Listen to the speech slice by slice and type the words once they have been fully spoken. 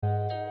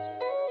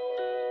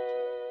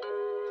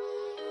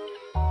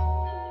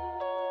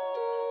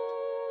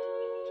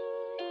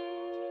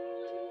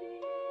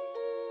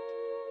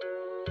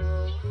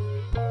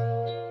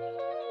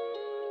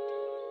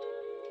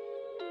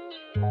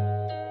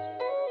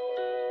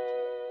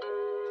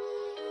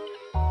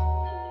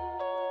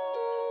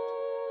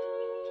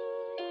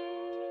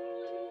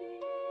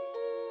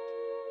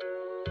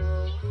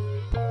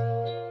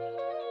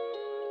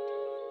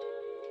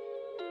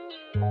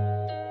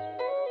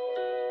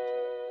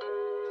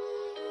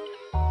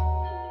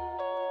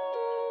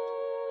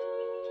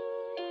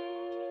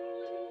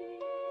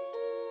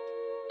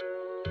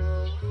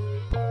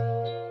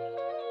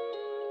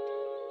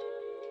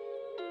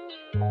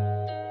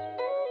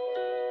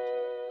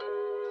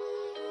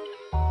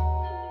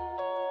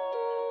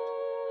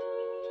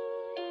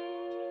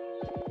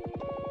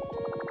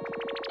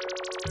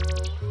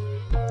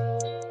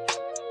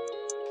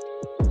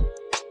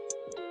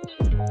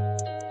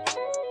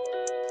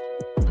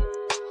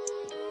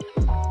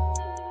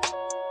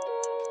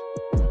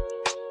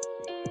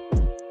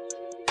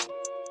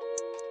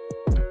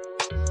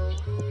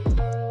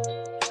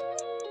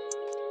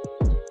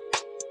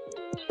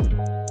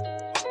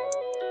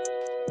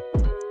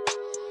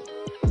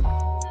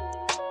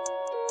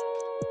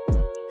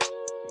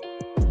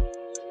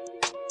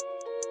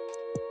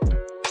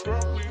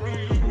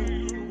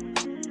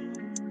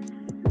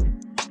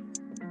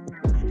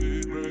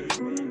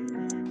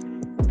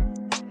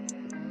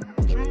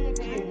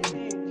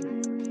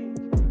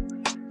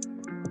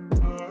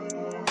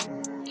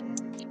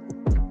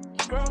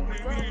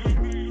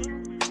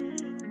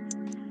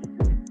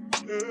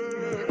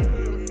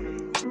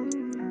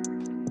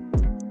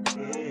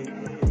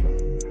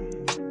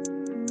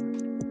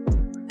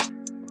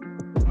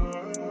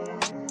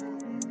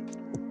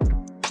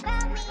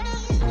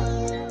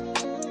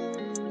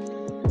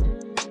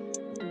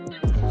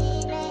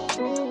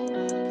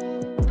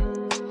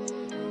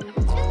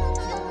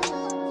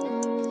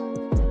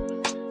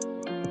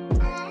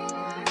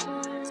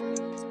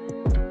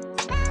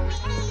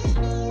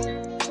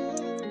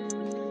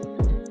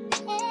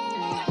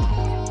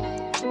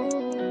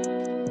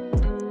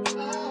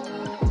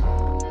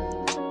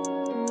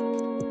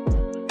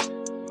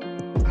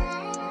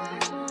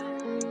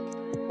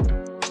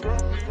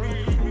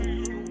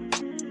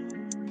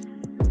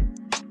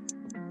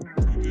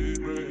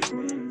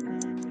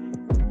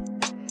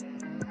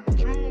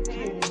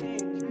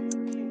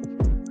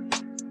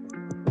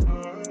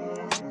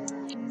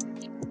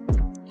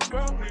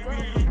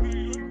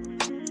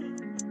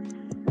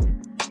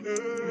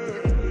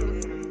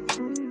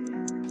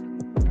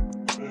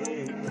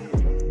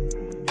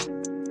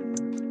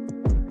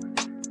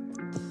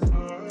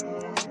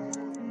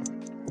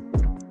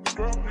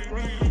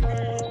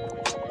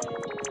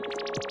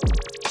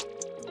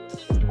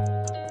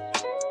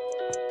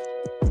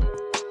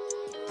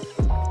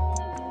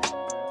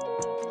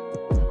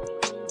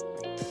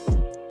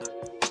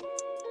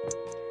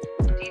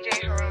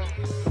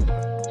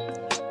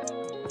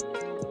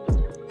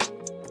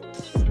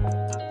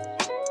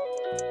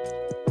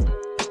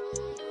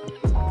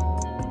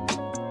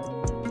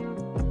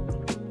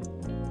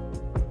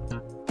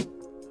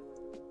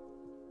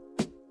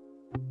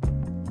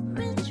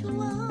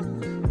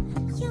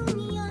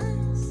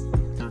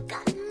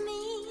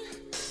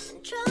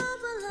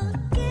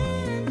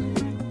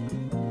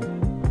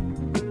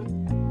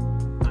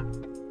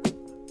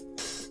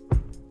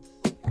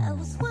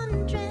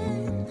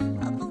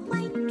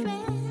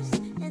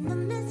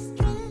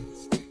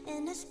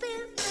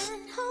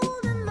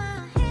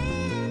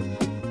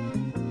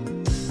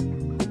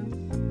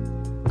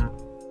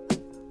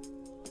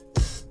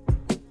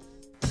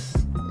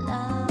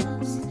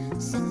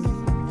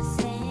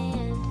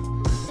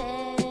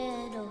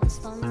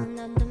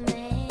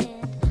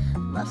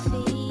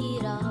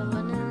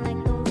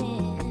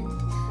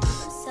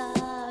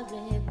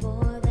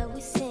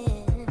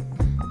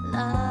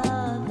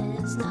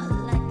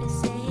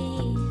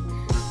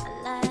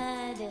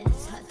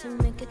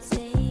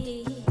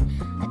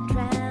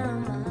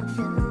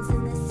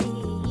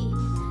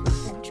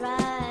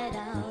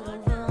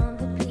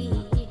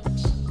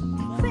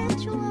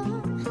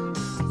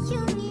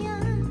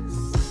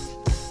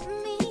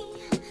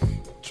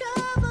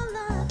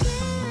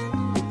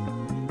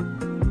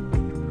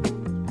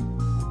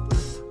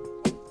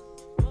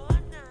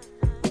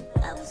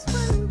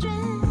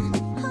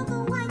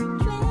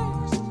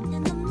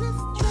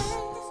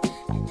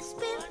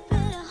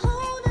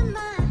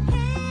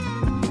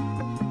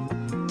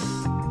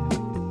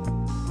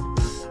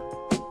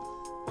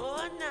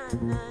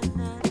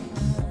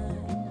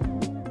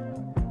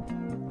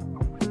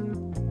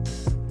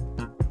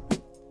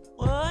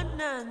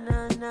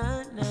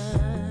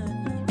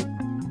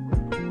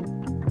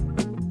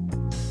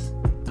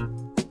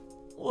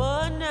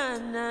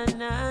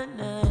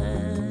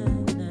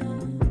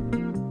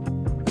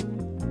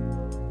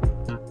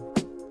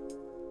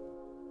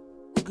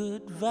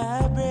Good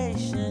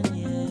vibration,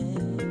 yeah.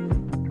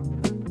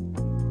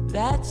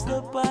 That's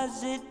the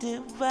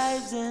positive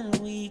vibes and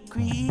we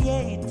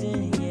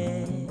creating,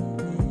 yeah.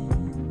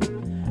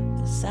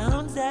 The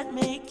sounds that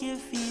make you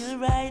feel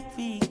right,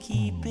 we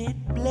keep it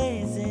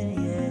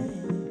blazing, yeah.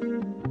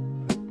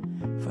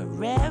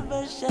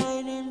 Forever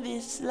shining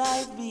this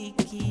light, we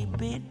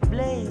keep it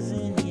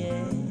blazing,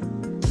 yeah.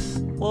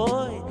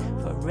 Boy,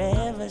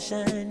 forever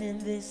shining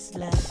this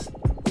light.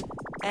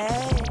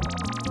 Hey,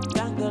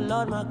 thank the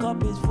Lord, my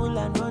cup is full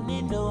and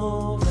running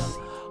over.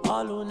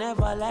 All who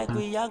never like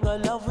we, I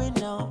got love we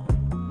know.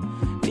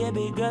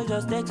 Baby girl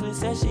just text me,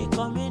 say she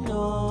coming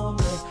home,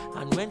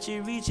 yeah. And when she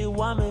reach it,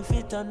 want me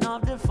fit turn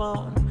off the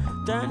phone.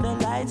 Turn the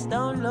lights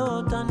down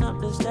low, turn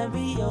up the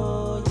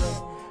stereo,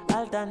 yeah.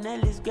 Alton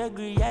Ellis,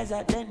 Gregory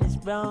Isaac, Dennis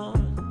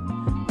Brown.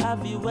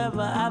 Have you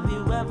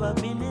ever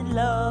been in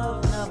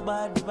love? Now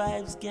bad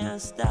vibes can't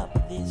stop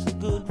this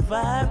good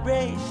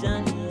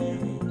vibration,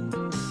 yeah.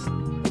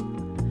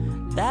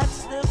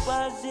 That's the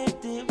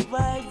positive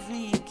vibe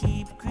we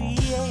keep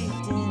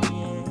creating,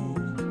 yeah.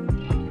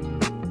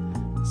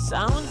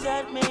 Sounds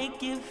that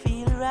make you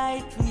feel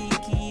right, we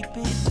keep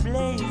it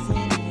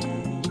blazing,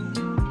 yeah.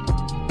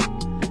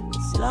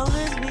 As long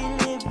as we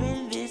live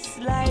in this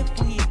life,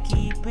 we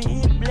keep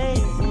it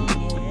blazing,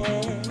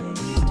 yeah.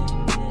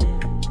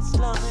 As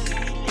long as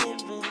we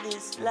live in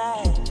this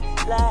life.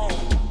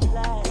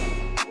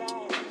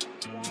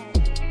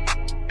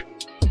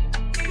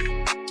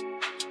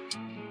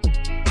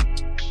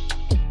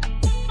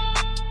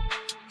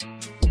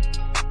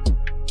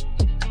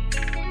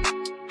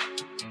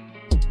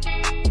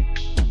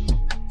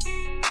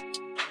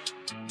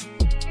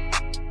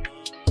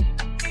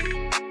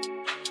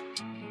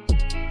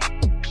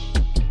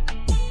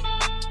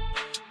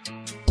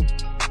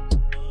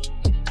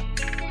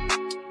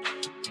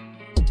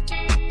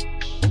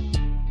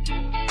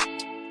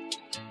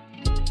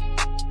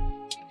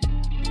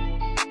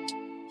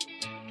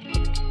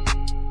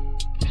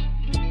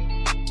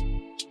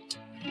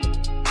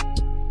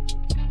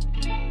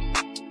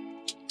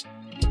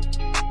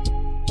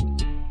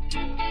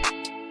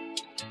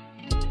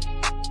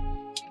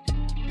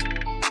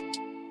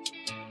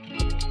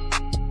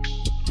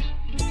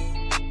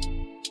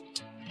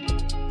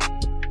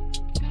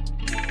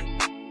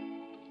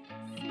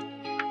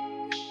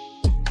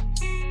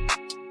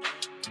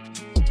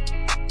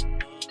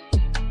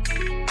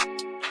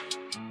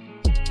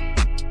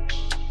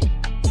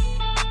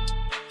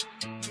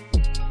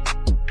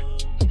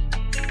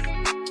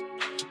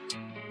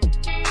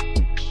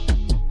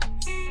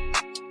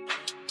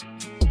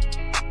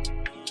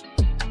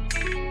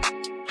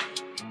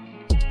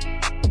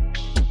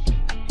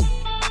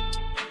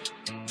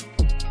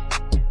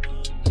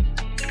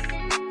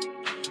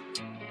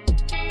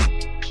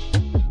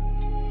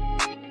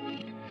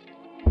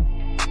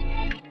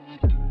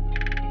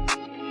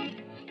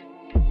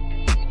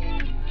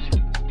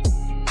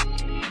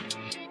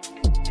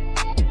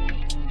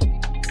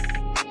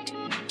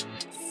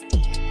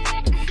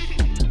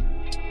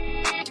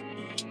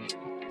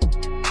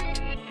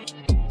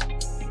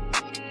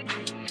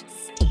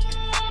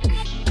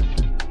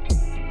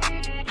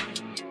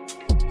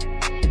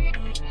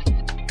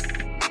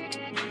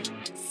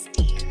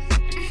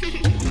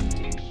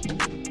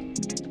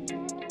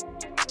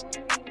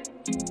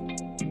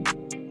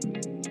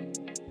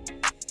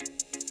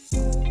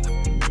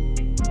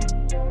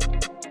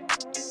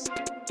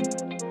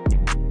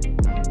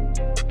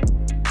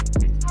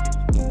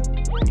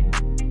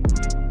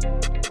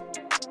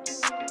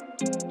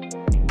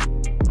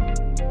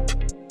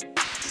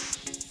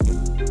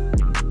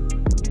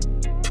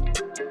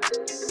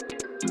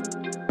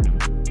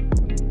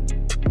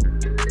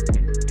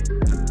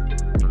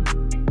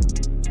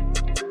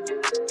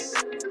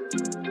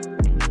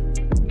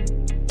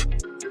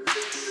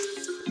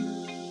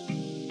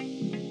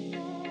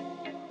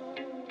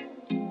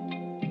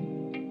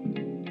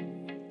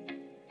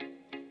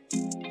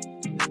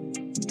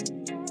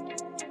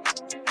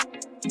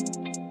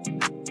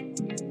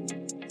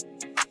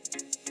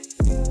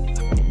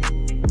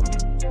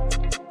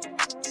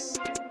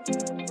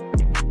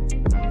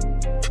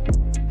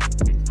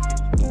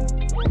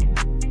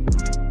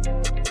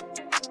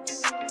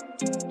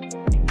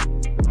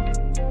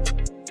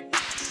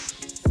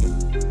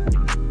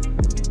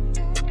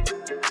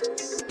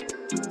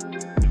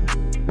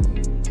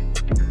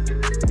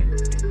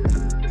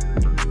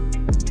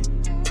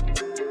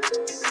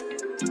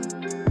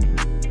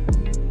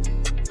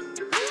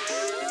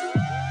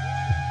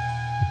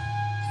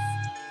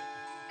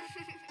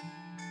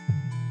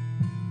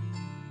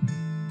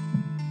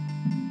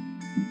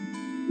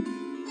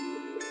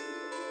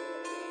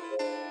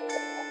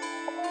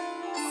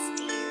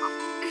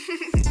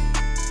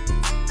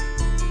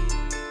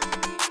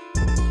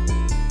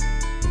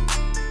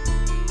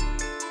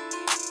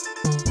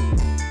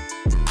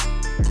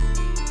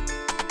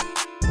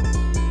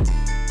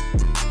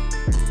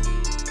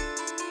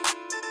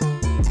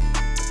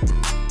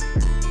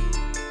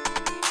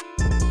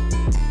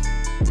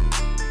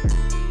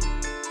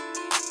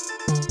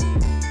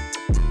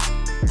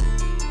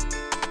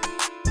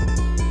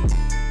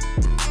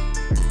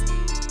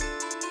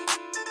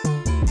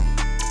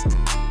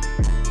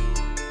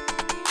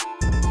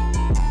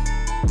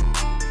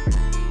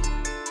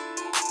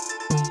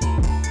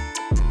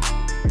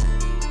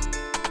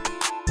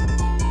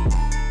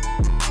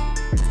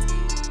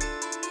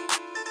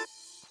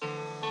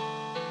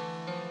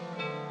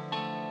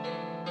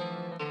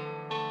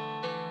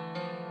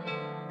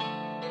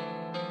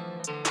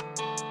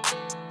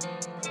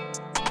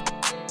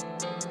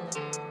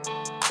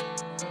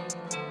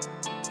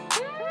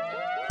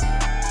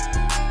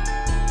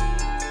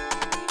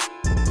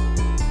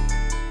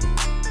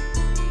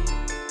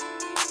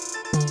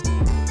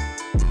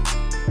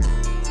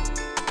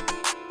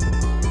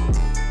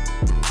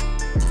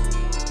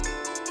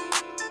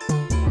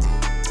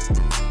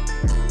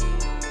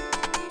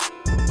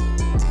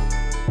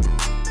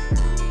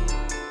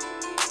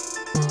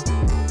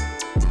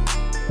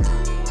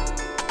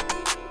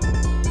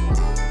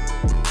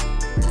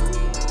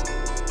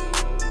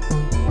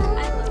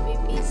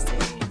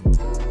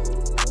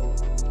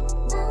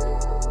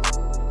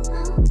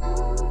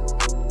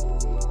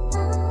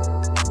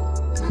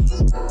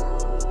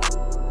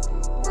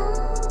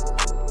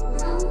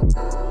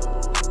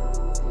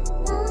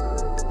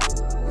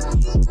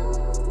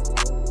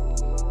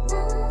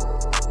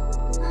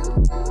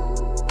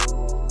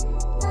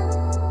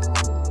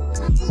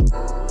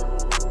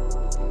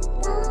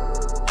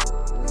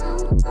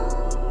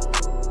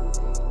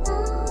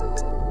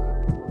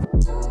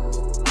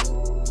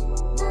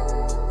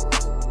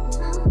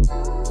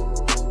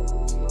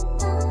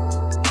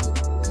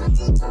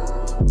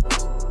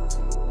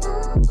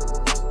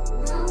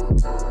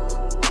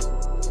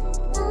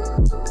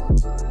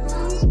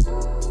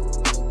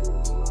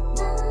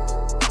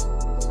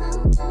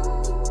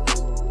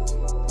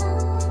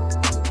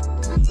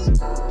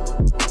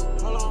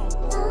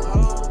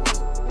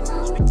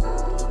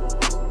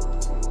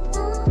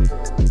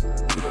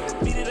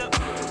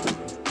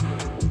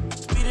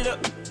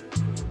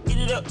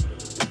 it up.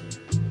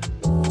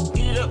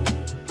 Eat it up.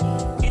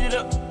 Eat it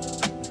up.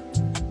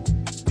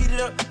 Speed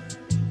it up.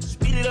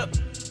 Speed it up.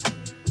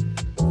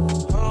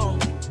 Hold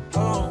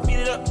on. Speed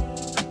it up.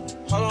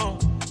 Hold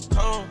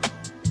on.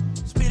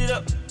 Speed it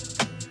up.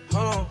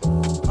 Hold on.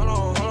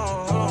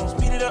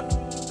 Speed it up.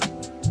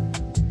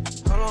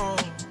 Hold on.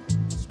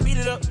 Speed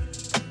it up.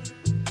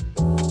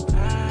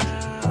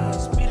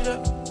 Speed it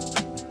up.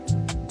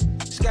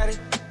 Scotty.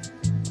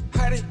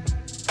 Hide it.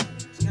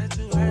 Scotty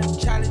too hard.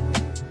 Charlie.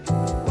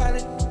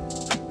 Wallet.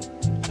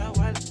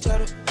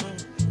 Cheddar.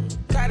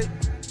 Got it.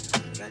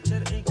 Got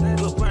cheddar and got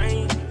good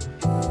brain.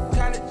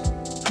 College.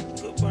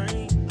 Good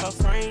brain. Her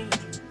frame.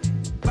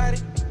 Body.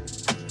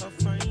 Her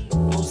frame.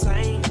 No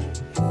same.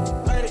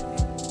 Body.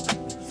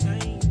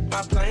 Same.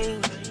 My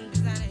plane.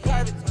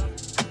 Private.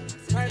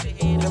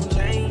 Them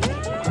Jane.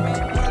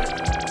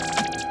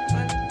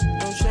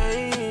 No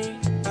shame.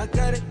 I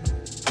got it.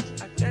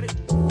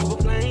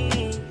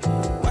 Overplaying.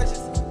 Watch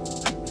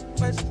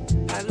it.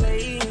 I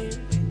lay.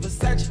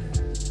 Versace.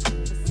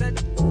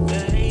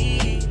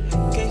 Hey.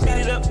 Can't speed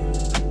it up.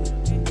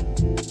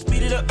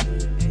 Speed it up.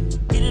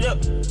 Eat it up.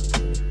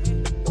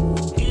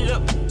 Eat it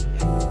up.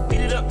 Eat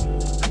it up.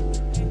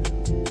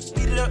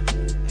 Speed it up.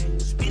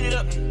 Speed it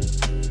up.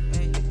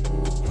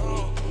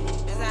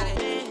 That's out of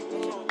hand.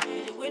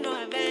 With no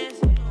advance.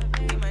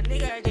 Get my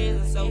nigga her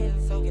jeans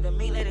and so. Get a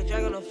meat, let it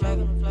drag on the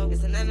flow.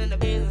 It's a nine in the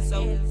beans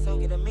and so.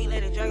 Get a meat,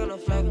 let it drag on the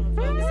flow. It's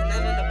a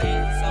nine in the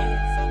beans and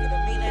so. Get a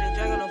meat, let it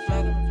drag on the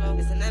flow.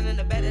 It's a nine in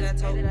the bed that I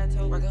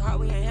told. Working hard,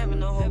 we ain't having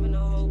no hope.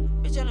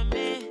 Bitch on a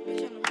man.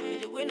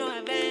 With no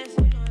advance.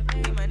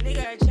 Give my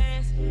nigga a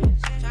chance.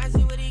 Try to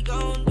see what he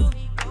gon' do.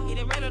 He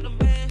done ran on them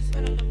bands.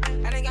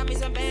 I done got me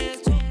some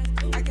bands too.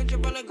 I can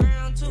trip on the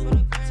ground too.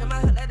 So my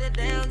hood let it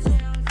down too.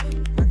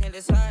 I can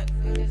decide.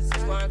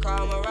 Scoring car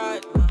on my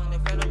ride. The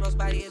phantom rose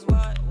body is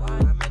what?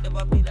 I made the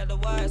puppy let the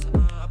watch.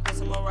 I put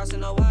some more rocks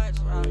in the watch.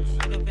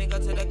 Put the finger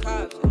to the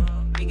cops.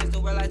 Niggas do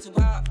real like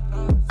Tupac.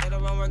 Say the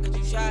wrong word cause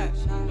you shot.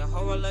 The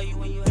whole world love you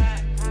when you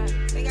hot.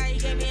 Think how you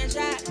gave me a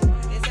shot.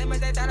 They say much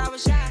they thought I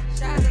was shy.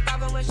 Took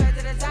off and went straight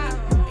to the top.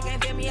 They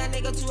can't feel me, a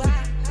nigga too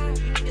high.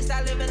 You need to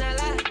stop living a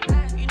lie.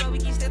 You know we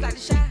keep still like the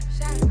shot.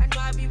 I know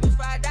I be rich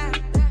before I die.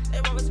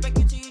 They won't respect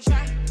you till you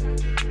try.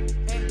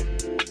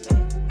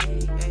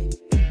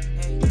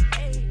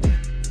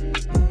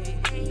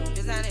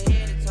 Designer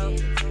head to toe.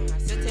 I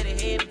sit to the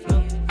head and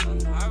flow.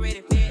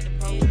 Already fed the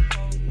pole.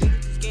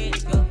 Niggas too scared to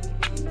go.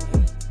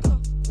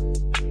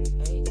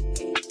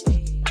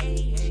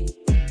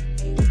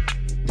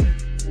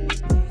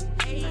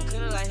 I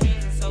couldn't like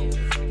hands and so.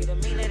 Get a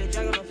meat, let it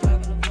drag on the floor.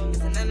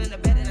 It's a nine in the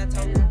bed that I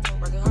told.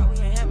 Working hard,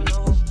 we ain't having no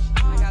hope.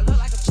 I got look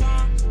like a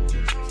charm.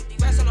 50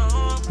 racks on the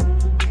arm.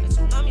 A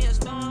tsunami, a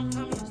storm.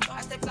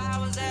 I stay fly, I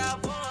was there,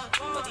 born.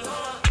 Put the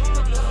hold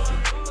up.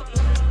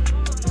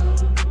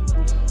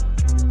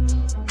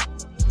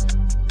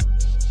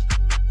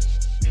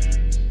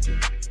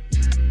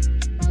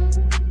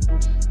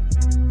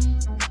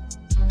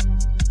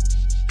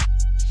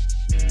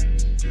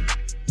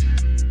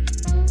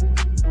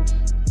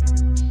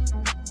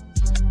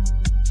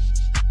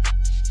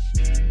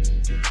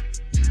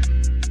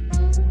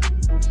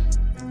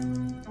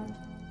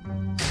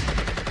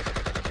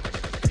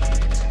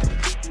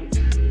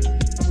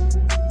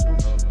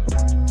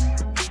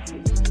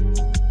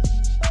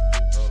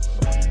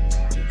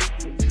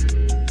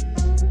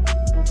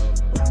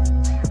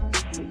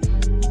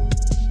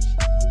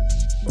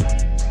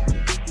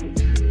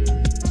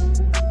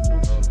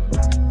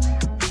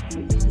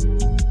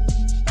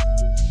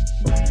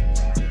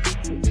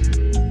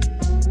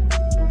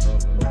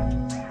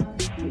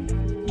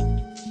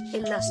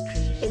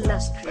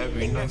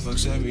 Every night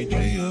fucks every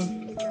day up.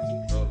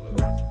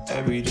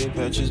 Every day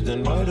patches the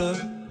night up.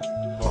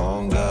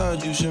 Oh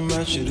God, you should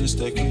match it, it's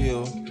that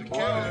kill.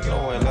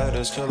 Going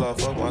letters till I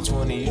fuck my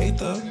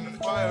 28th up.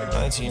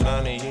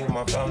 1998,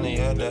 my family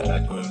had the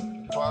Acura.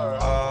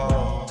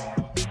 Oh,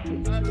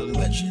 the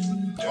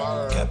legend.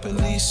 Kept at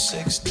least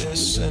 6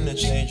 discs and a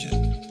changer.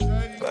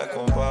 Back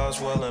when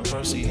Boswell and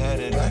Percy had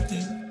it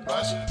active.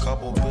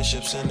 Couple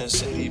bishops in the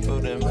city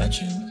building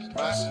mansions.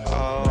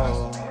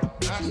 Oh,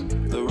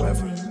 the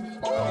Reverend.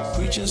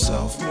 Preaching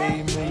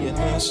self-made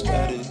millionaire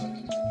status.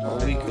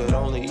 When we could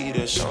only eat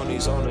at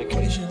Shoney's on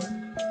occasion.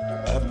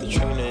 After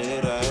Trina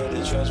hit, I had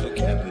to transfer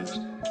campus.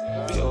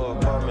 Your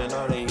apartment,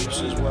 all the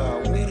uses where I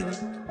waited.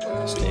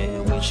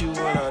 Staying with you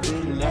when I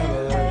didn't have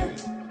a hurt.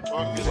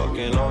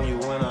 Fucking on you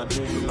when I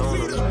didn't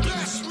own a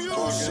mattress.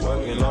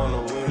 Working on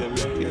the way to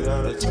make it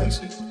out of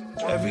Texas.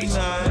 Every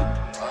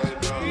night.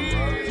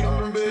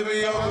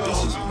 Baby, I'm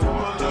this is for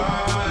my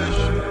life.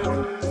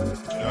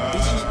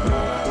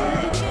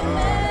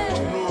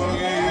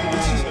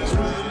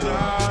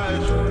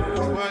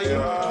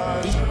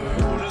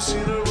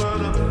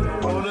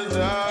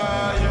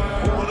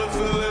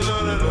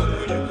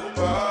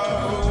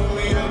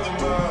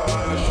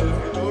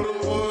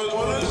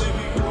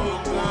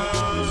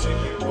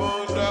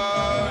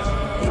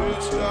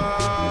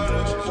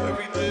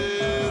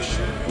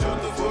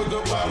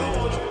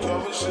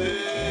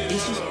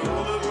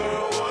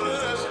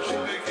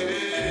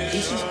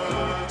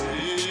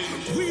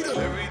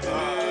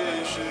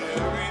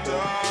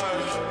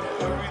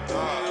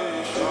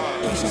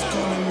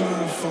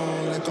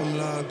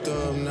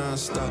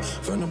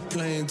 non-stop. From the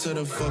plane to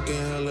the fucking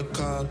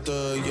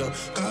helicopter, yo.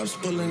 Cops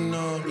pulling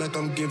up like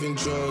I'm giving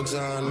drugs,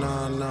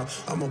 nah.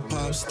 I'm a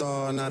pop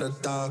star, not a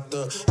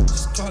doctor.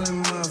 Just calling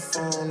my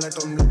phone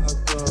like I'm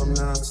locked up,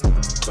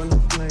 non-stop. From the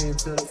plane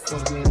to the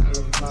fucking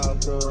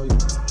helicopter, yo.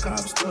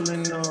 Cops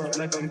pulling up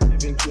like I'm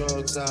giving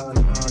drugs, nah.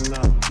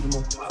 I'm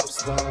a pop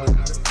star,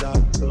 not a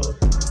doctor.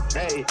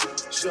 Hey,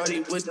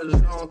 shorty with the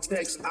long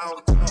text, I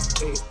don't talk,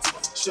 hey.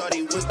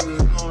 Shorty with the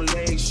long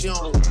legs, she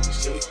don't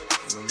shit.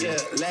 Yeah,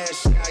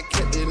 last year I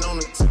kept it on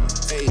the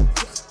top, hey.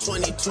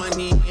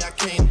 2020, I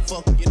can't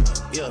fuck it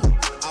up, yeah.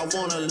 I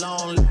want a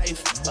long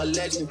life, a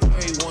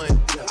legendary one.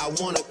 I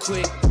want a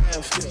quick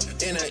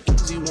death and an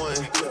easy one.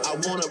 I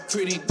want a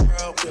pretty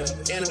girl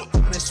and an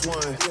honest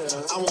one.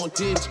 I want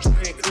this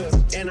drink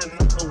and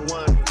another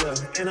one,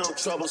 yeah. And I'm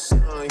troublesome,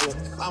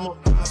 yeah. I'm a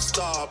pop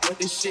star, but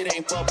this shit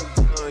ain't bubble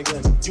gum,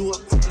 yeah. You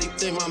would probably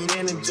think my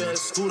manager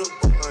is Scooter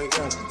Braun,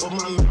 yeah. But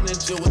my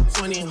manager with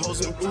 20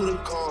 hoes and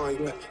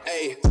Budokan, yeah.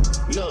 Hey,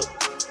 look.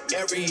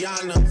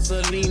 Ariana,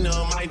 Selena,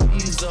 my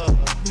visa.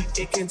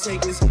 It can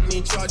take as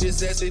many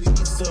charges as it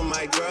needs to,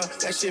 my girl.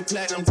 That shit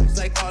platinum just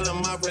like all of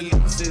my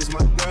releases,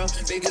 my girl.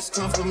 They just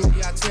come for me,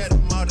 I tear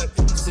them all to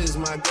pieces,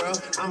 my girl.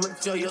 I'ma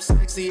show your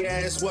sexy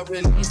ass what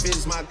relief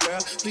is, my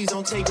girl. Please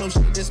don't take no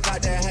shit that's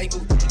about that how you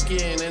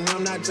thinking. And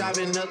I'm not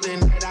driving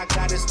nothing that I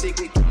gotta stick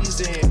the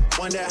keys in.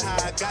 Wonder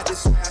how I got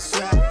this, I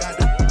swear I got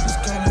the.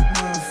 Just calling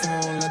my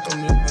phone like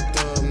I'm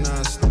locked up,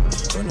 non-stop.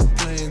 From the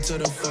plane to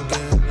the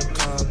fucking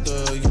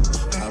helicopter, yeah.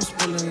 Cops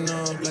pulling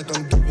up like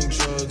I'm giving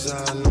drugs,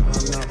 nah.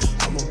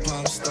 I'm a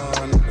pop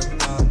star, not a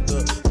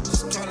doctor.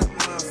 Just calling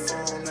my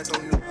phone like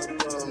I'm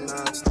locked up,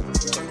 non-stop.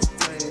 From the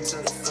plane to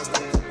the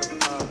fucking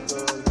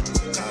helicopter.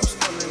 Cops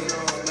pulling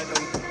up like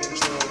I'm giving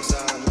drugs, nah.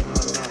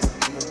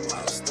 I'm a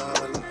pop star,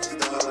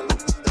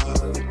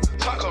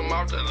 Talk 'em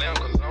off the lamb,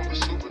 cause I'm a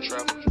super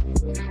trapper.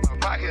 My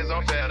pockets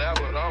on fat out,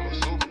 but I'm a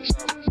super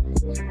trapper.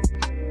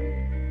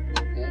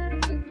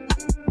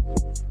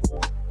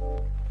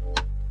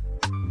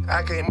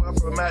 I came up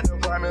from my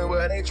department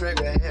where they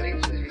trigger heavy.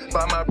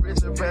 Bought my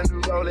bitch a brand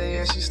new rollie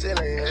and she still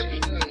ain't happy.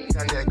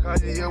 Got that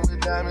Cartier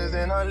with diamonds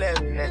and I'm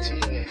laughing at you.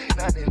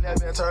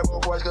 911 turbo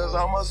boys cause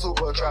I'm a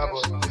super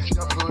trapper.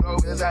 Jump through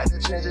those out the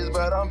trenches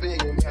but I'm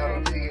big and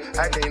proud.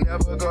 I can't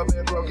never go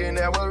back broken,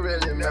 that what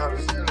really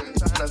matters.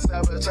 Tryna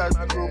sabotage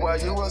my crew while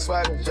you a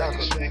swagger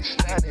jacker.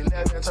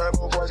 911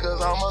 turbo boys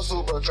cause I'm a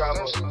super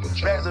trapper.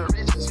 Bags of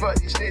riches for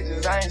these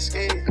stitches, I ain't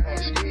scared.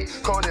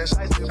 Cold and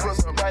shiesty, put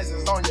some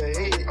prices on your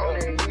head.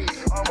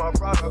 All my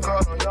product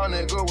card on young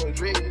nigga with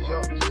dreads,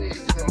 yo.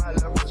 In my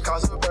leverage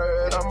cost a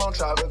bird, I'm on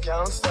travel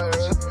counter.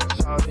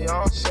 Shawty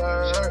on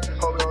shirt,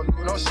 hope don't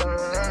do no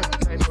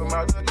shirt. Came from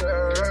out the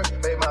dirt,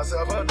 made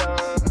myself a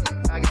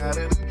dime. I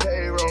gotta do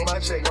payroll, my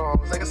check on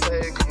like a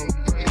Seiko.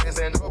 Can't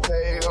send no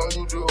payroll,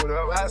 you do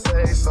whatever I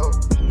say so.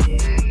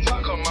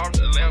 Talk 'em off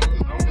the lamb,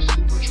 cause I'm a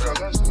super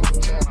trapper.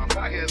 My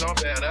pockets on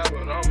fat out,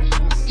 but I'm a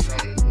super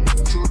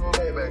trapper. Two-door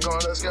baby, on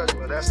the schedule,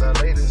 but that's the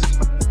latest.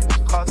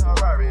 Call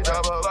Ferrari,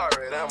 double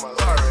Rari, that was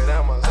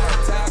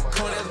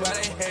Tycoon, that's why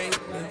they hate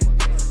me.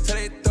 Till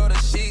they throw the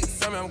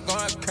sheets, on me, I'm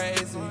going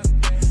crazy.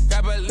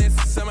 Got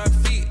ballistics on my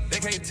feet, they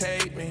can't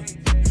take me.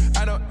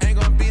 I know ain't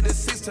gonna be the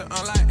 60,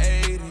 I'm like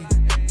 80.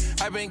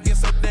 I been getting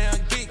so damn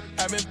geek,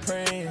 I been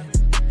praying.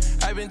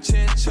 I been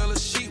chinchilla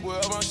sheet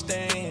wherever I'm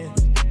staying.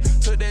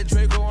 Took that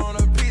Draco on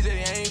a PJ,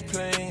 ain't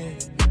playing.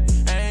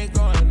 I ain't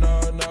going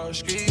no,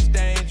 streets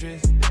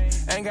dangerous.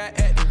 Ain't got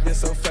activists,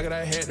 so fuck it,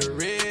 I had to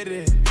read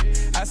it.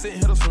 I sent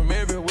hitters from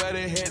everywhere,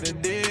 they had to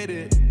did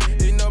it.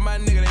 You know my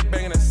nigga, they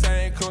banging the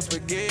same close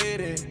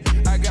spaghetti.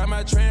 I got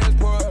my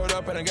transport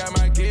up and I got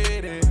my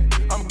get it.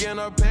 I'm getting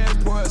a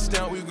passport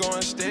stamp, we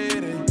going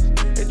steady.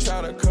 They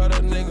try to cut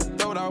a nigga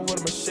throat out with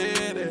a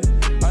machete.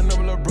 I know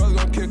my little brother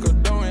gon' kick a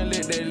door and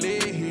let that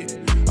lid hit.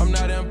 I'm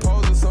not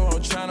imposing, so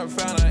I'm tryna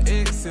find an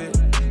exit.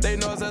 They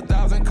know it's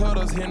 1,000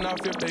 cutters hitting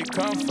off if they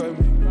come for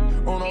me.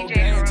 On no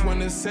game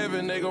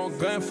 27, they gon'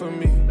 gun for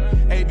me.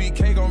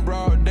 ABK gon'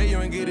 broad day, you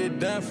ain't get it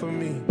done for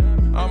me.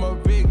 I'm a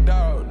big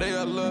dog, they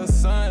a little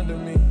son to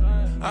me.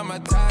 I'm a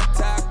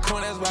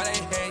tycoon, that's why they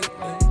hate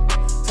me.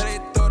 Till they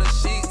throw the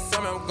sheets,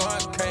 on me, I'm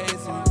going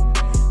crazy.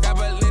 Got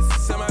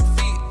ballistics on my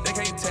feet, they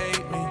can't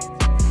take me.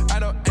 I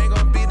know ain't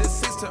gon' be the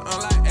 60, I'm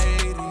like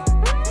 80.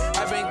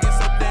 I been getting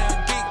so damn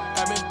geek,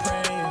 I been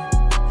praying.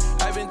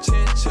 I been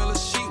chinchilla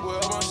sheet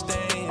wherever I'm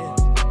staying.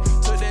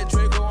 Took that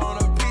Draco on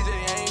a PJ,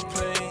 ain't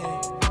playing.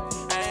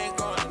 I ain't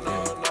going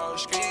no,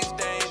 streets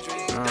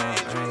dangerous.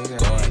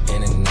 Going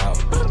in and out,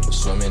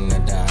 swimming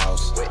at the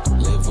house.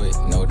 Live with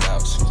no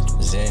doubts,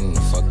 zen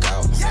the fuck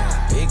out.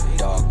 Big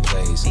dog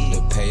plays,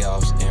 the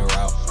payoffs en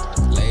route.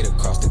 Laid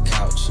across the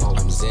couch,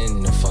 I'm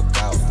zen the fuck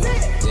out.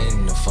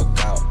 Zen the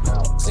fuck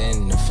out,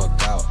 zen the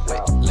fuck out.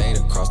 Laid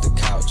across the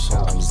couch,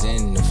 I'm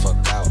zen the fuck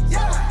out.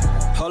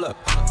 Hold up,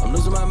 I'm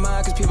losing my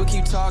mind cause people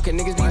keep talking.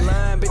 Niggas be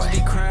lying, bitches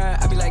be crying.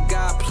 I be like,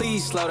 God,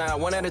 please slide. slow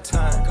down, one at a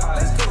time.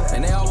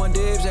 And they all want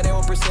dibs, and they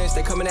want percents.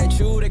 They coming at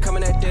you, they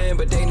coming at them,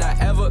 but they not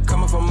ever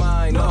coming from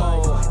mine,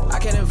 no. I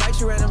can't invite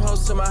you random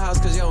hoes to my house,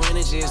 cause your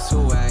energy is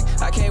too whack.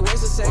 I can't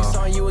waste the sex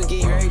on you and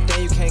give you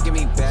everything you can't give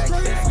me back.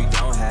 If we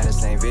don't have the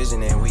same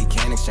vision, then we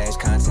can't exchange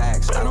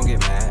contacts. I don't get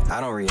mad, I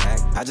don't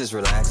react, I just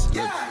relax.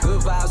 Yeah.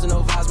 Good vibes and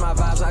no vibes, my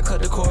vibes. I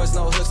cut the chords,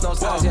 no hooks, no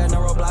ties. Yeah, no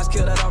roadblocks,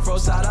 kill that off-road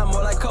side. I'm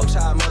more like coach,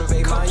 how I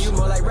motivate mine. You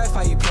more like ref,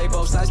 how you play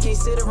both sides. Can't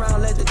sit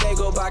around, let the day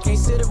go by. Can't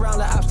sit around,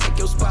 let ops take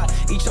your spot.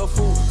 Eat your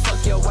food,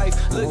 fuck your wife.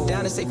 Look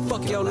down and say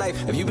fuck your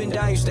life. If you been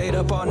down, you stayed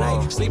up all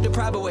night. Sleep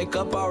deprived, but wake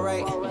up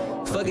alright.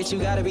 Fuck it, you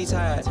gotta be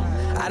tired.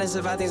 I done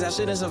survive things I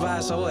shouldn't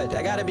survive, so what?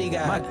 That gotta be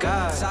God. My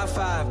God. Top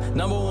 5,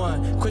 number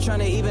 1. Quit trying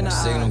to even the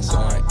Signal odds.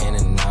 going in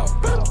and out.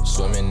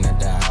 Swimming at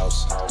the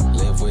house.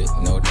 Live with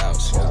no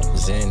doubts.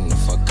 Zen the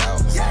fuck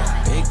out.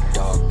 Big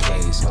dog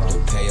plays. The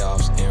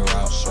payoffs en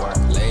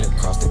route. Laid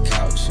across the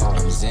couch.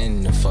 I'm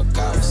zen the fuck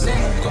out.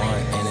 Signal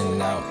going in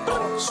and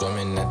out.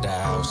 Swimming at the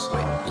house.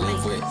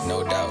 Live with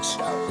no doubts.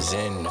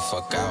 Zen the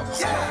fuck out.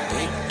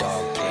 Big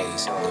dog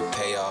plays. The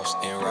payoffs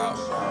en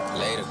route.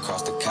 Laid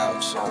across the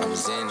couch. I'm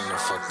zen the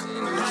fuck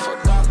out.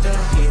 Locked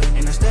up here,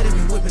 and I steady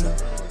been whipping them.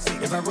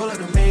 If I roll up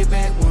the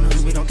Maybach,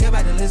 we don't care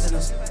about the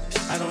listeners.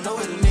 I don't know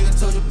what the nigga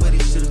told you, but he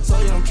should've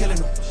told you I'm killing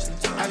him.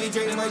 I be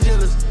drinking my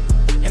jealous,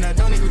 and I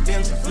don't need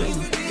redemption.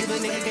 If a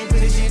nigga can't put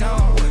his shit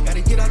on,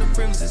 gotta get out the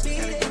premises.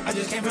 I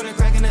just came from the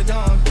crack in the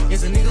dawn.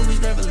 It's a nigga we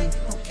struggling.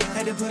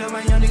 Had to put all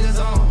my young niggas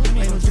on.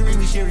 Ain't no jury,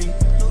 we sherry.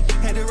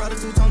 Had to roll the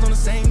 2 tones on the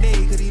same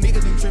day, cause these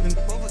niggas been tripping.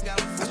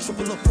 I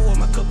triple up, pour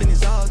my cup and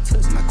it's all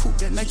touch. My coupe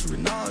got nitro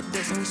and all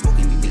dust. And we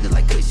smoking these niggas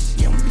like kush.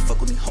 Yeah, when we fuck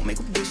with me, home make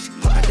a wish.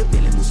 Pop out the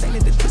belly, move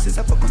sailing the twists.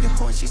 I fuck on your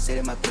hoe and she said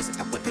in my pussy.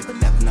 I wet paper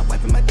nap and I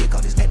wiping my dick.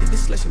 All this added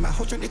this slushy. My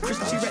hoe drink the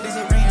crystal. She read this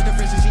arrange the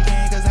friends she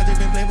can, cause I just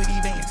been playing with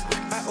these bands.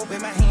 I open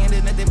my hand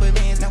and nothing but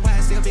bands. Now why I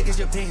still big as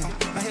Japan?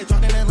 My head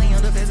dropped in the lane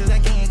the fast as I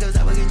can, cause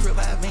I was getting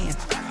tripped by a van.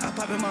 I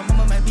poppin' my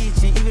mama, my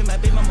bitch, and even my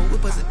baby mama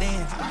whip us a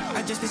damn.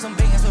 I just did some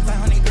bands for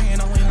 500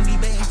 grand on when we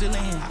bags to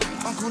land.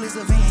 I'm cool as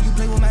a van, you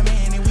play with my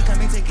man, and we come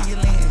and take your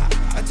land.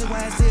 I took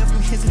YSL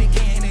from here to the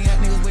can, and got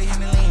niggas way in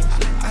the land.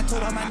 I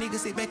told all my niggas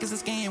sit back as a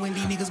scam when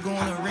these niggas go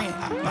on a rant.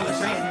 My little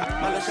friend,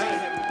 my little friend.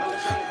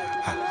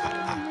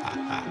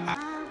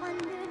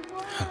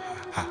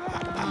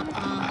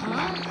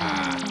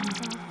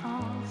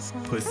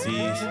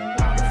 Pussies.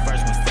 The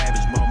first one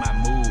savage, mold my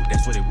mood,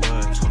 that's what it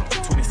was.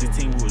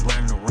 2016 we was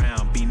running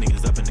around, beat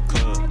niggas up in the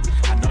club.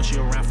 I know she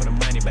around for the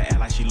money, but act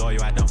like she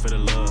loyal, I don't for the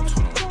love.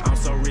 I'm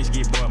so rich,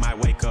 get bored, might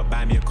wake up,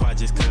 buy me a car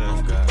just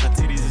cause. Her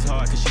titties is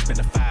hard cause she spent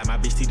the 5, my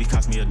bitch titties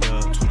cost me a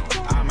dub.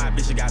 All my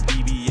bitches got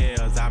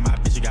BBLs, all my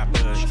bitches got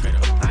buzz.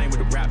 I ain't with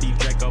the rap beef,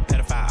 Draco,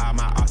 pedophile, all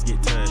my arts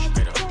get touched.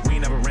 We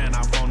ain't never ran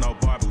off on no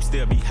bar, but we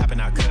still be hopping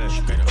out cush.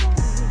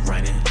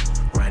 Running,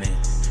 running,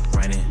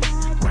 running,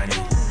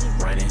 running,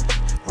 running,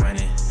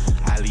 running.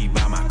 I leave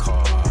all my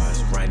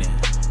cars running,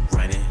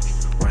 running,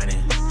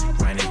 running,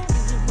 running,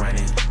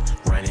 running,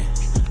 running.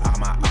 All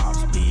my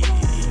ops be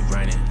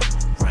running,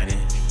 running,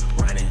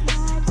 running,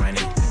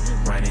 running,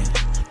 running,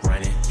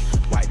 running.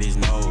 Wipe his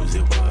nose,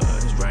 it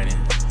was running,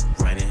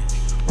 running,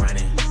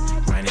 running,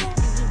 running,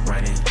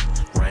 running,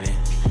 running.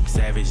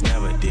 Savage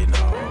never did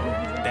no.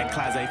 That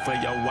closet for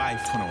your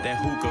wife, that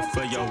hookah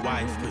for your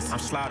wife. I'm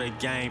slaughter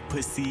gang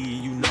pussy,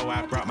 you know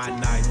I brought my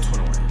knife.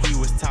 He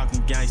was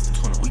talking gangster,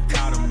 we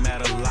caught him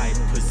at a light.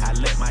 I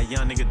let my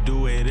young nigga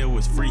do it, it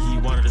was free, he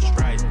wanted a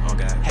strike.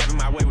 Having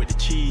my way with the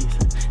cheese,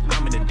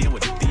 I'm in the den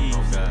with the thieves.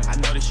 I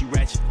know that she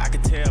ratchet, I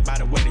can tell by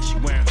the way that she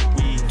wearing her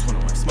weed.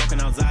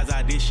 Smoking on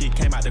Zaza, this shit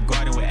came out the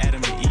garden with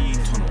Adam and Eve.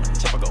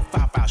 Chopper go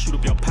 5-5, shoot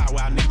up your pot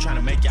while nigga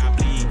tryna make y'all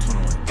bleed.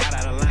 Got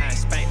out of line,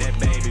 spank that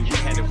baby, we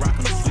had to rock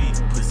on the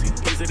sleeve. Pussy,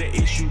 is it an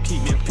issue?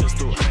 Keep me a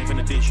pistol, I ain't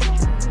finna dish you.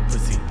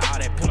 Pussy, all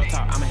that pillow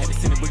talk, I'ma have to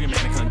send a boogie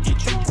man to come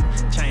get you.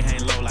 Chain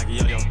hang low like a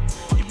yo-yo,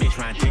 your bitch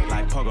ride dick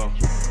like pogo.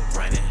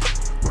 Running,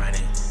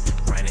 running,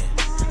 running,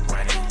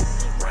 running,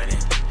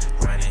 running,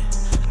 running.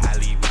 I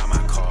leave all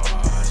my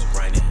cars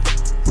running,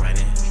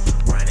 running,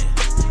 running,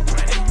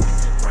 running,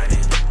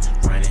 running,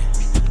 running.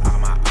 All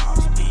my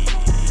ops be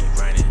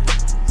running,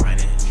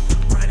 running,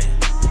 running,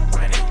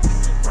 running,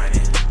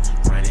 running,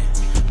 running.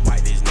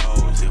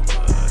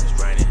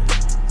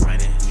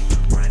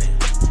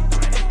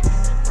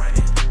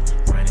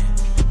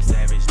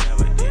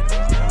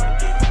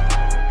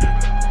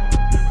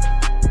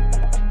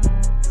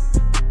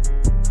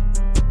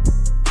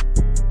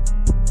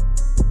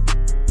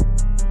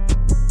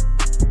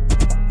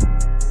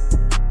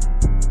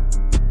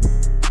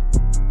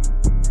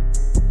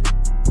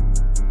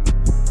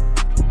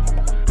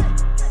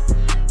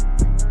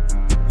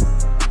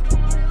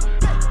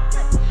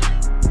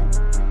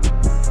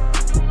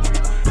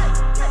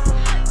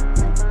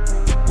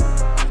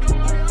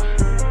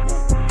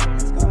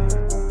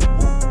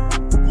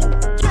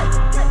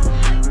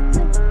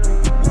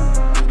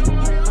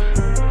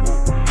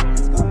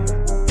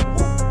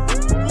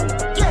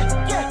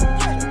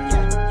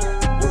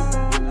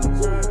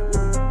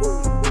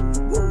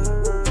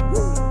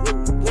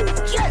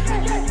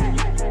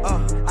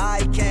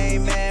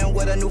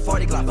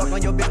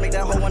 your bitch, make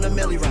that hoe on a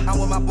milli rock. I'm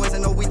with my boys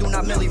and no, we do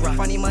not milli rock.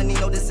 Funny money,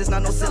 no, this is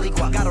not no silly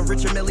guap. Got a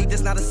richer milli,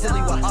 this not a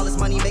silly walk. All this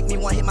money make me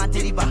want hit my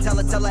ditty bop. Tell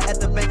her at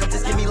the bank,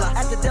 just give me lock.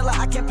 At the dealer,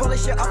 I can't pull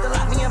this shit off the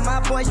lot. Me and my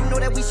boys, you know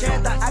that we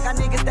sharing that. I got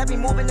niggas that be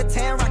moving to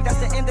Tan Rock. That's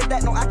the end of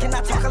that, no, I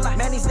cannot talk a lot.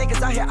 Man, these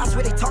niggas out here, I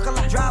swear they talk a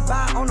lot. Drive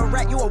by on the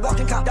rack, you a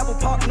walking cop. Double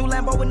park, new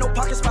Lambo with no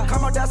parking spot.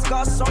 Karma, that's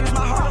God, so use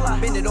my heart a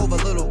lot. Bend it over,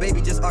 little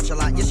baby, just arch a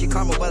lot. Yeah, she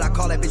karma, but I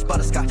call that bitch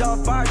butterscotch.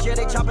 Dog bars, yeah,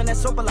 they chopping that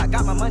soap a lot.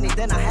 Got my money,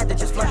 then I had to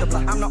just flood the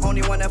block. I'm the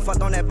only one that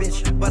fucked on that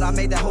bitch, but I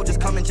made that hoe just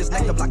come and just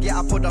neck the block. Yeah,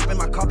 I put up in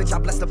my car, bitch, I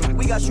bless the block.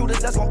 We got shooters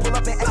that's gon' pull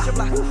up in extra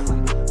block.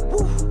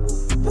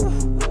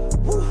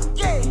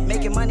 Yeah,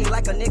 making money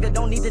like a nigga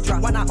don't need to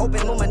drop. When I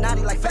open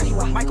Illuminati like Fetty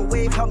Wap.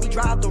 Microwave help me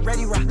dry out the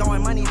ready rock.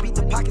 Throwing money, beat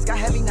the pockets, got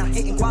heavy now.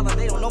 Hitting guala,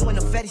 they don't know when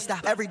the Fetty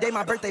stop. Every day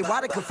my birthday,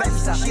 why the confetti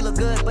stop? She look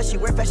good, but she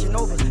wear Fashion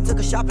Nova. Took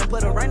a shop and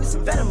put her right in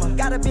some Venom.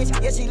 Got a bitch,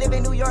 yeah, she live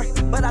in New York,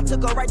 but I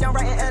took her right down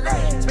right in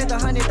LA. Spent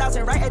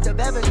 100,000 right at the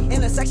Beverly.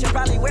 In the section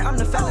probably where I'm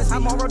the fellas.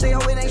 I'm on Rodeo,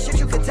 it ain't shit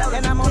you can tell.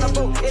 And I'm on a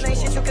boat, it ain't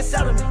shit you can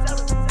sell to me.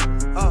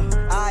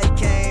 I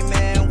came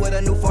in with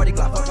a new 40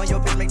 Glock. Fuck on your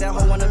bitch, make that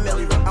hoe on a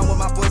milli rock. I'm with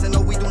my boys and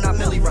no, we do not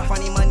milli rock.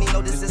 Funny money,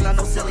 no, this is not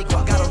no silly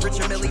guap. Got a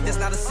richer milli, this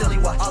not a silly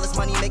walk. All this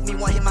money make me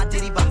want hit my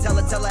ditty bop. Tell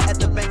her at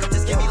the bank,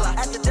 just give me lock.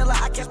 At the dealer,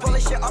 I can't pull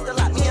this shit off the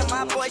lot. Me and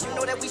my boys, you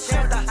know that we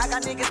share that. I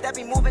got niggas that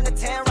be moving to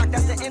Tan Rock.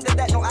 That's the end of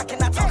that, no, I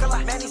cannot talk a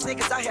lot. Man, these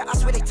niggas out here, I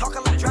swear they talk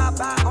a lot. Drive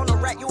by on the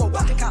rack, you a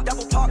walking cop.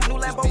 Double park, new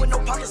Lambo with no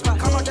parking spot.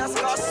 Come on, that's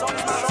God, so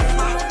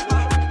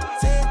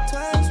say it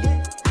twice,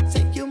 yeah.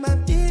 Say you my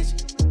bitch,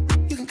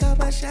 you can call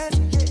my shots,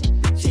 yeah.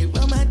 She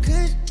run my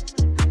kush,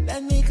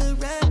 that make her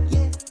rap,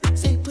 yeah.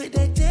 Say put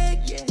that tag,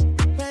 yeah,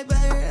 right by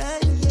her eye,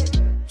 yeah.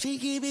 She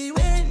keep it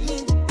with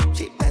me,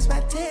 she pass my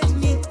test,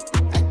 yeah.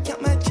 I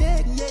count my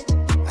check, yeah,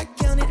 I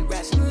count it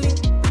rationally.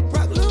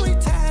 Rock Louis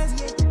ties,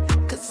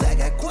 yeah, cause I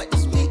got quite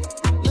this week.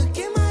 Look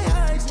in my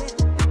eyes,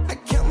 yeah, I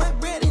count my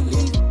bread and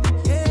leave,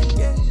 yeah,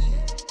 yeah.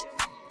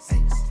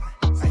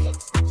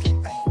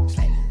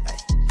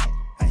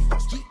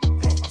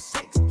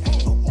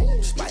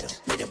 Spider,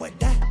 made that boy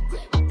die.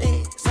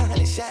 Hey,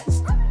 100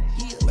 shots.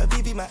 My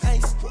VV, my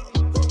ice.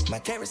 My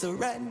carrots are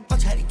rotten. I'm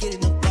trying to get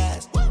enough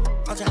guys.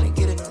 I'm trying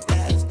to get enough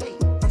guys.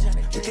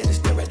 You can't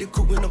just stare at the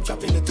coupe when I'm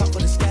dropping the top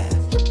of the sky.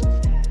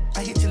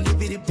 I hit your little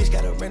bitty bitch,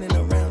 got her running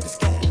around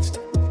disguised.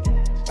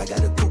 I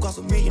got a coupe, cost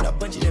 $1 million. I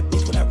bungee that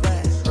bitch when I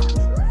ride.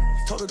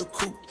 Told her the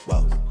coupe,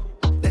 whoa.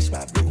 That's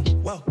my boo,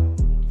 whoa.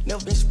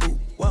 Never been spooked,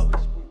 whoa.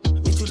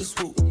 Me to the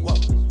swoop, whoa.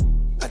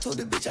 I told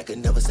the bitch I could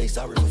never say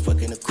sorry for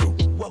fucking the crew,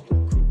 whoa.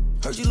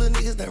 Heard you little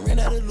niggas done ran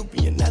out of loop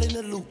and you're not in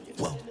the loop,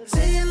 whoa.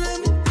 Say you love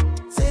me,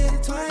 say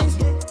it twice,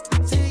 yeah.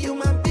 Say you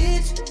my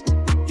bitch,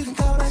 you can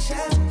call my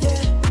shot,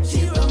 yeah.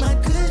 She run my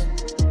good,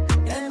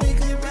 that make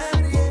her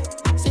ride, yeah.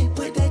 Say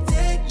put that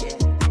tag, yeah,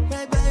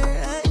 right by her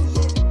eye,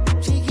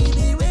 yeah. She keep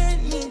it with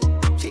me,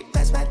 she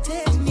pass my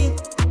test, yeah.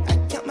 I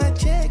count my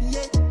check,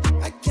 yeah,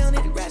 I count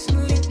it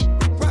rationally.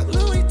 Rock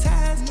Louis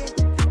ties, yeah,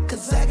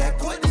 cause I got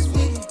quite this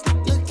week.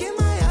 Look in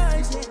my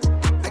eyes, yeah,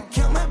 I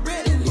count my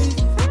bread and leave.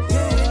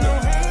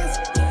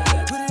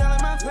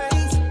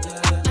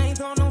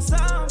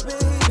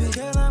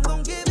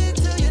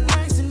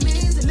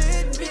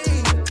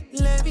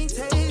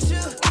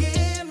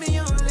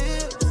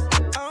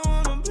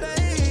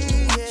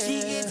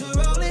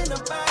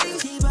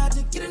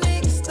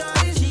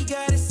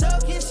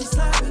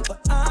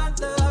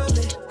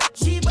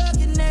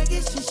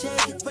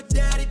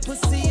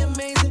 Pussy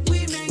amazing, we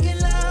making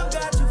love,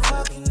 got you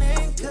fucking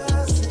and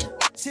cussing.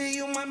 See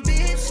you my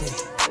bitch,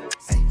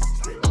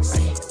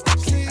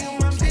 see you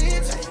my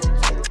bitch.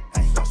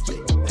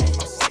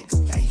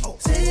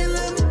 Say you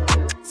love me,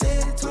 say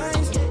it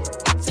twice.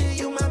 Say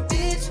you my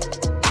bitch,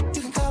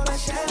 you can call my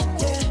shot,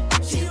 yeah.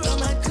 She run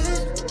my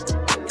good,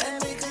 that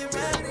make her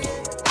ride, yeah.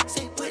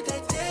 Say put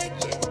that tag,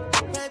 yeah,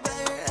 right by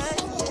her eye,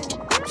 yeah.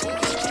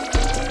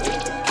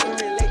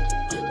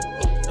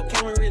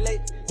 Can we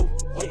relate?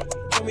 Yeah,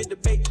 can we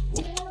debate?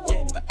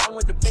 Yeah, but I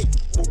want the bake.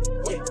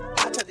 Yeah,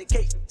 I touch the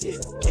cake. Yeah,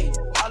 hey,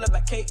 all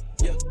about cake.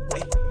 Yeah,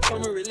 hey, can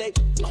we relate?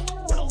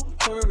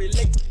 Can we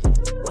relate?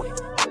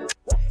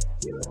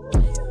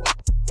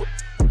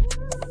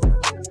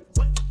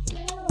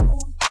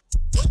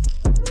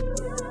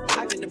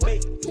 I can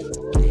debate.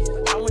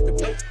 I want the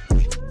bake.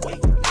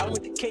 I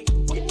want the cake.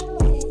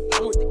 I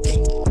want the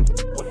cake.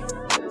 I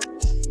want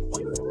the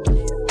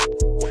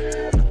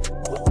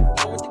cake.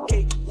 I want the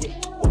cake.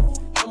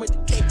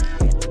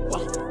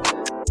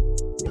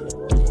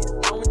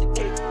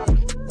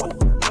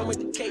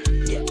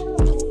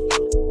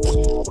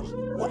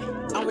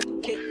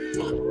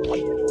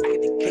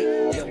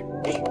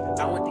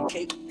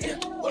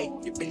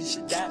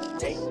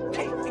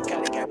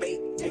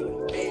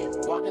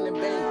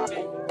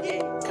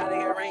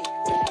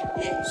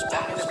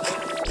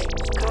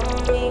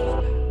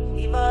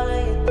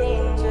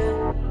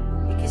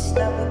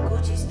 Stop at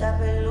Gucci,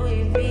 stop at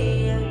Louis V.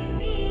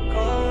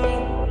 Come me,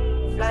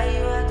 fly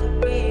you out to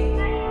breathe.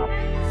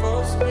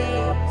 Full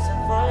speed, so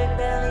fall like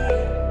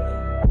Perrier.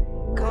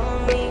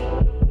 Come me,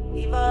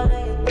 leave all of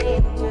your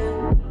danger.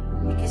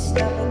 We can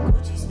stop at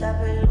Gucci, stop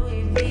at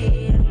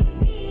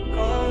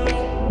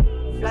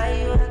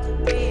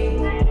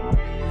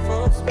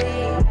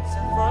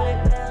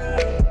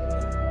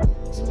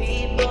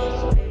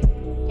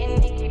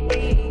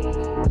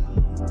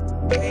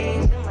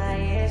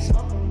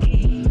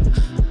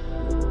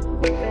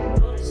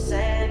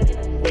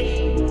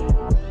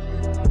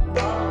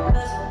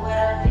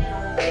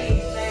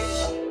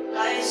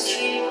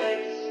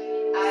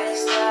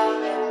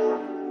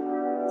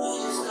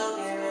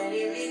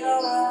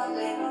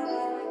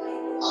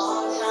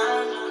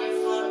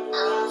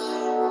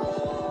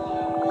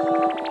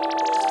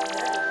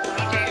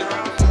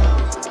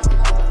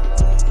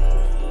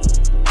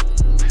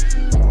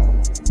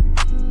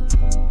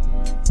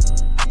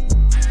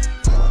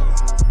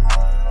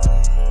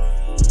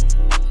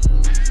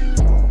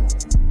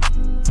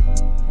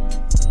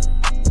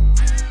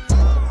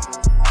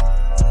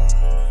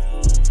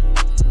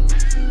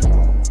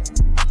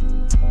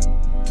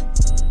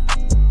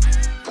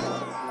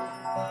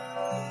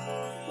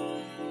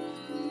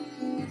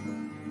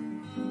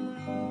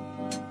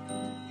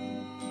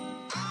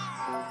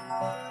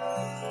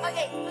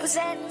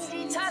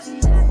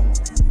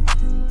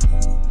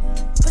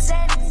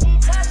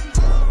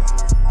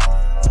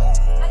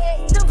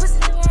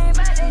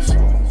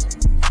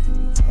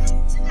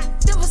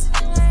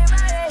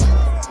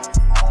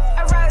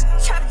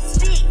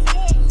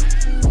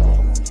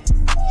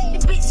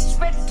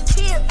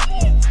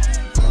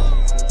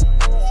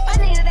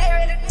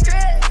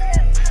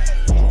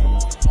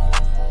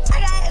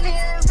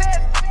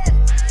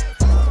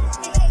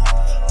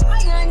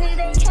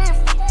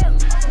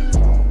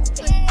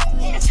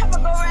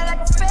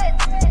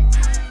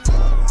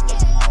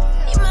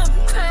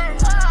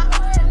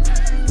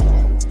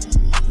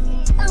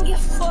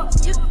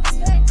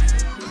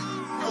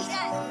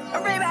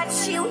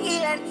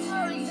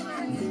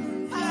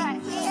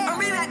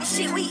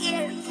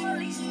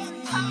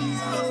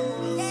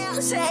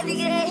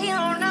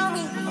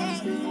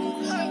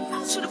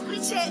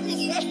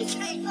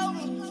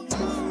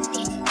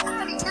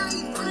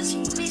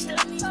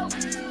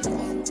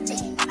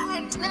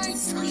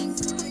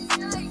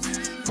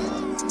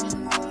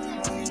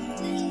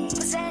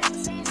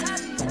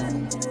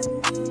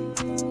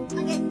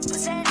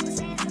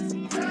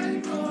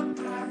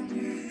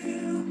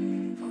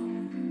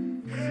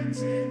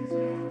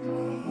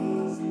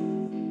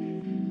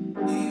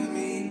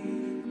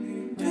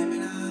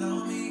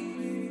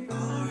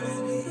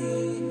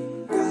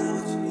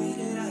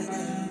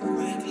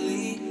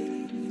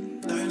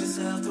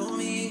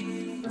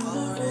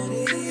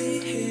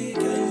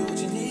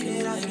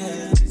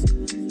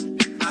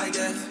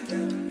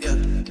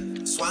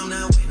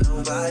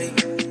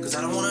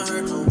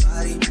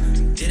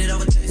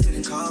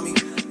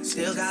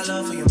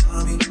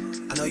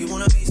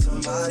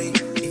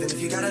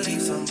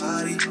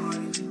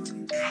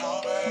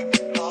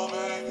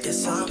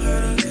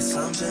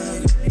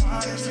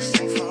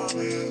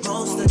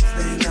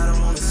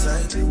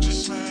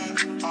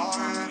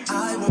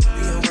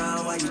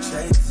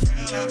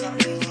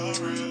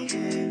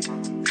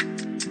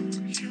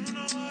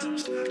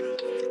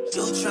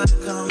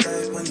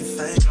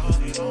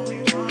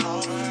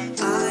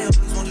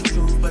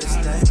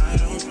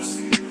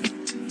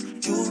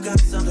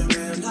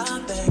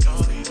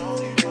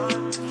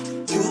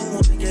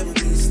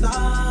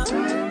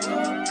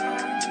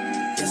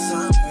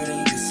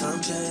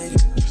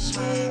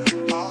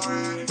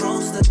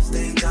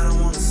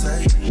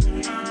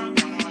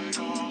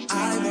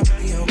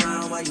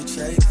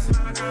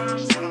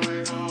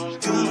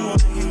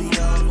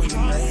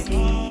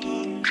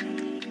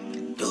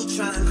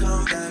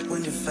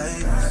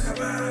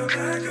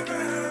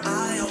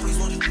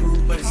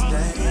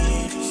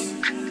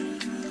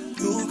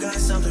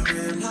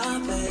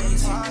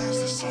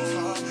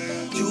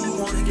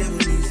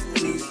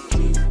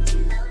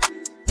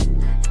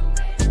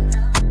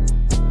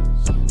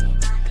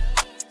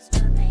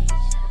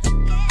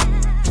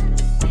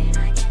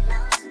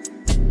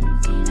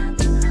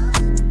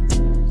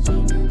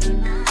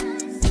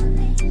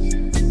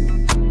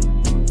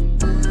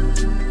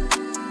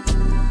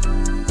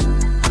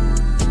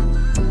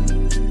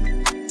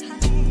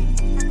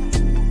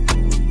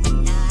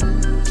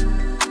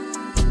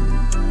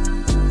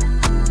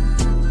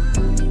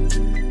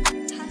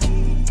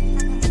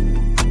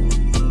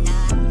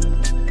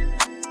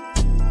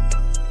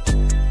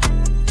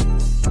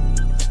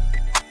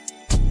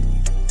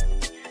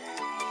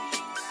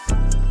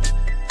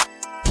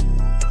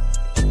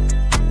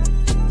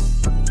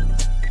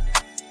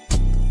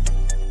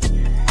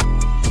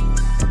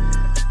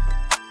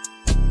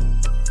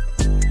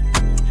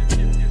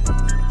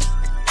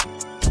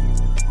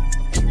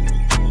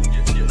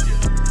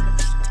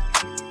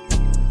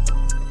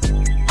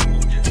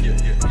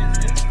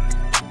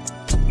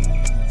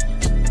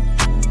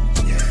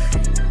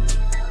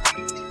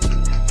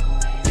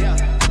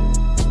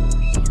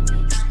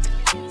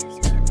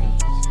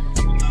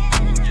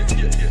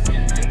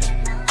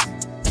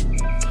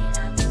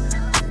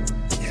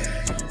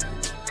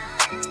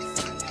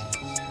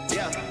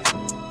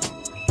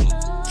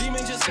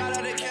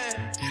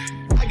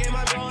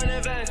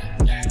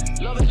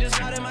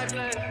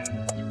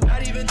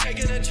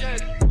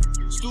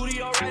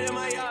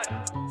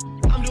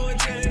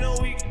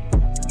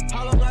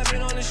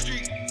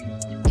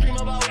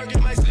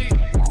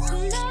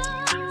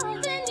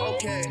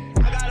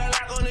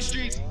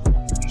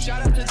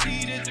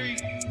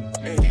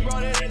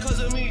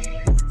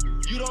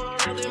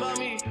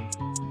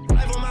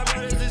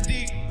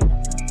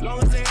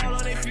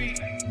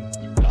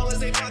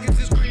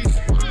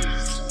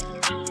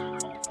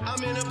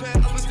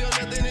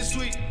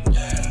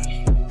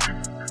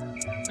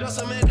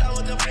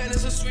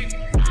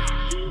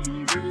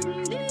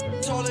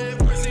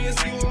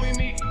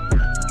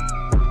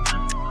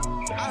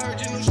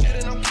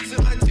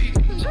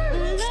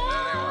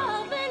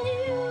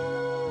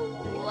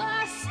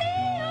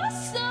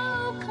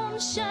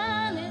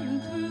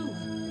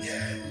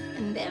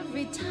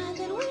Every time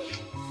that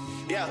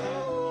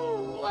we